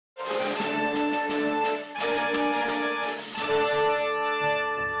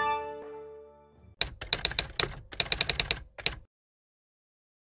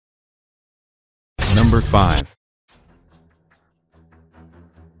Number 5.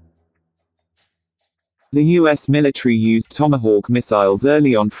 The U.S. military used Tomahawk missiles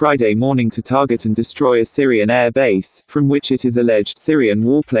early on Friday morning to target and destroy a Syrian air base, from which it is alleged Syrian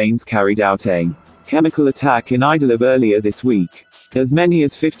warplanes carried out a chemical attack in Idlib earlier this week. As many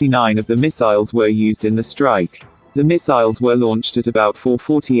as 59 of the missiles were used in the strike. The missiles were launched at about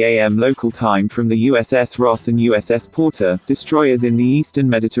 4:40 a.m. local time from the USS Ross and USS Porter, destroyers in the eastern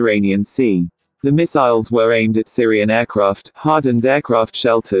Mediterranean Sea. The missiles were aimed at Syrian aircraft, hardened aircraft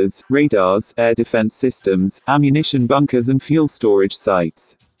shelters, radars, air defense systems, ammunition bunkers and fuel storage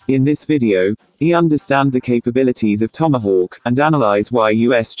sites. In this video, we understand the capabilities of Tomahawk, and analyze why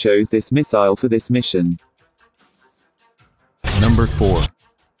US chose this missile for this mission. Number 4.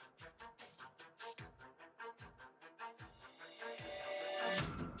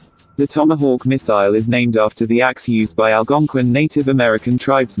 The Tomahawk missile is named after the axe used by Algonquin Native American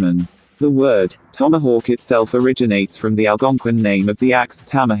tribesmen. The word tomahawk itself originates from the Algonquin name of the axe,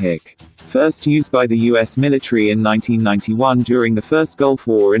 tamahaac. First used by the U.S. military in 1991 during the First Gulf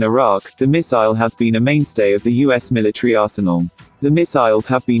War in Iraq, the missile has been a mainstay of the U.S. military arsenal. The missiles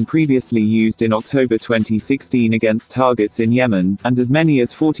have been previously used in October 2016 against targets in Yemen, and as many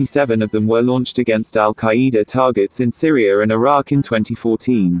as 47 of them were launched against al-Qaeda targets in Syria and Iraq in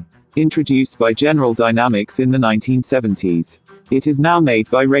 2014. Introduced by General Dynamics in the 1970s. It is now made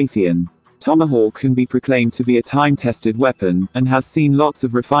by Raytheon. Tomahawk can be proclaimed to be a time-tested weapon, and has seen lots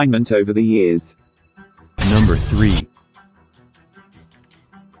of refinement over the years. Number 3.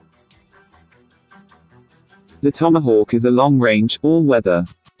 The Tomahawk is a long-range, all-weather,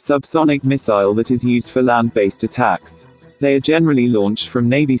 subsonic missile that is used for land-based attacks. They are generally launched from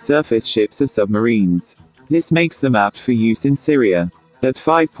Navy surface ships or submarines. This makes them apt for use in Syria. At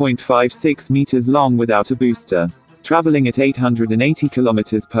 5.56 meters long without a booster, traveling at 880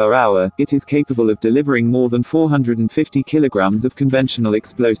 kilometers per hour, it is capable of delivering more than 450 kilograms of conventional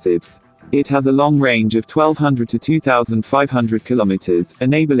explosives. It has a long range of 1,200 to 2,500 kilometers,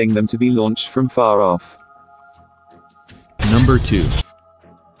 enabling them to be launched from far off. Number 2.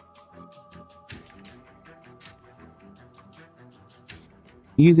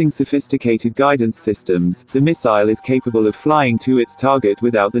 Using sophisticated guidance systems, the missile is capable of flying to its target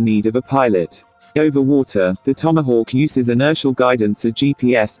without the need of a pilot. Over water, the Tomahawk uses inertial guidance or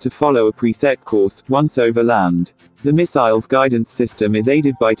GPS to follow a preset course, once over land. The missile's guidance system is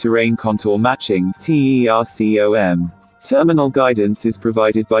aided by terrain contour matching, TERCOM. Terminal guidance is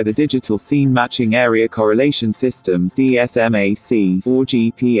provided by the Digital Scene Matching Area Correlation System, DSMAC, or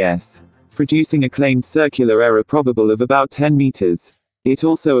GPS, producing a claimed circular error probable of about 10 meters. It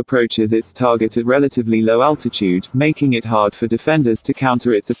also approaches its target at relatively low altitude, making it hard for defenders to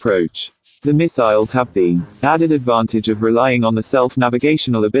counter its approach. The missiles have the added advantage of relying on the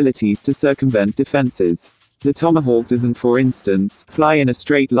self-navigational abilities to circumvent defenses. The Tomahawk doesn't, for instance, fly in a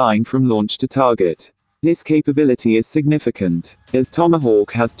straight line from launch to target. This capability is significant, as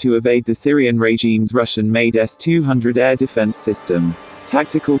Tomahawk has to evade the Syrian regime's Russian-made S-200 air defense system.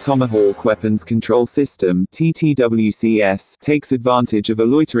 Tactical Tomahawk Weapons Control System (TTWCS) takes advantage of a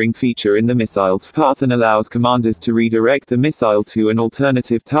loitering feature in the missile's path and allows commanders to redirect the missile to an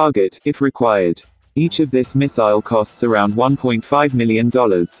alternative target, if required. Each of this missile costs around $1.5 million.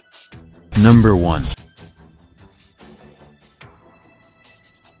 Number 1.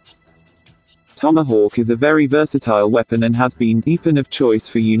 Tomahawk is a very versatile weapon and has been the weapon of choice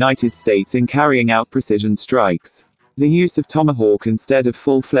for United States in carrying out precision strikes. The use of Tomahawk instead of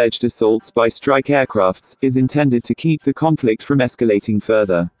full-fledged assaults by strike aircrafts is intended to keep the conflict from escalating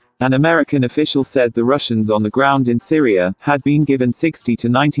further. An American official said the Russians on the ground in Syria had been given 60 to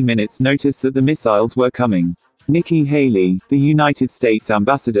 90 minutes notice that the missiles were coming. Nikki Haley, the United States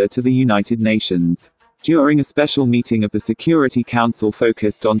ambassador to the United Nations, during a special meeting of the Security Council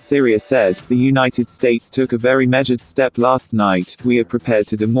focused on Syria, said, "The United States took a very measured step last night. We are prepared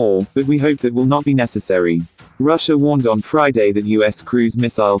to do more, but we hope that will not be necessary." Russia warned on Friday that U.S. cruise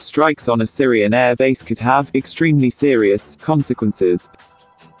missile strikes on a Syrian air base could have extremely serious consequences.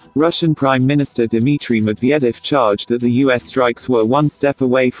 Russian Prime Minister Dmitry Medvedev charged that the U.S. strikes were one step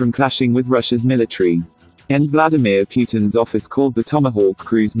away from clashing with Russia's military. And Vladimir Putin's office called the Tomahawk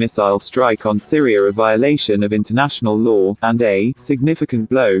cruise missile strike on Syria a violation of international law, and a significant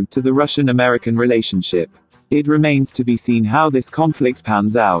blow to the Russian-American relationship. It remains to be seen how this conflict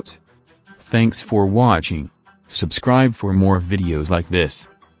pans out. Thanks for watching. Subscribe for more videos like this.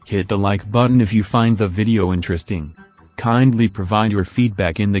 Hit the like button if you find the video interesting. Kindly provide your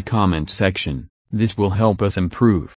feedback in the comment section. This will help us improve.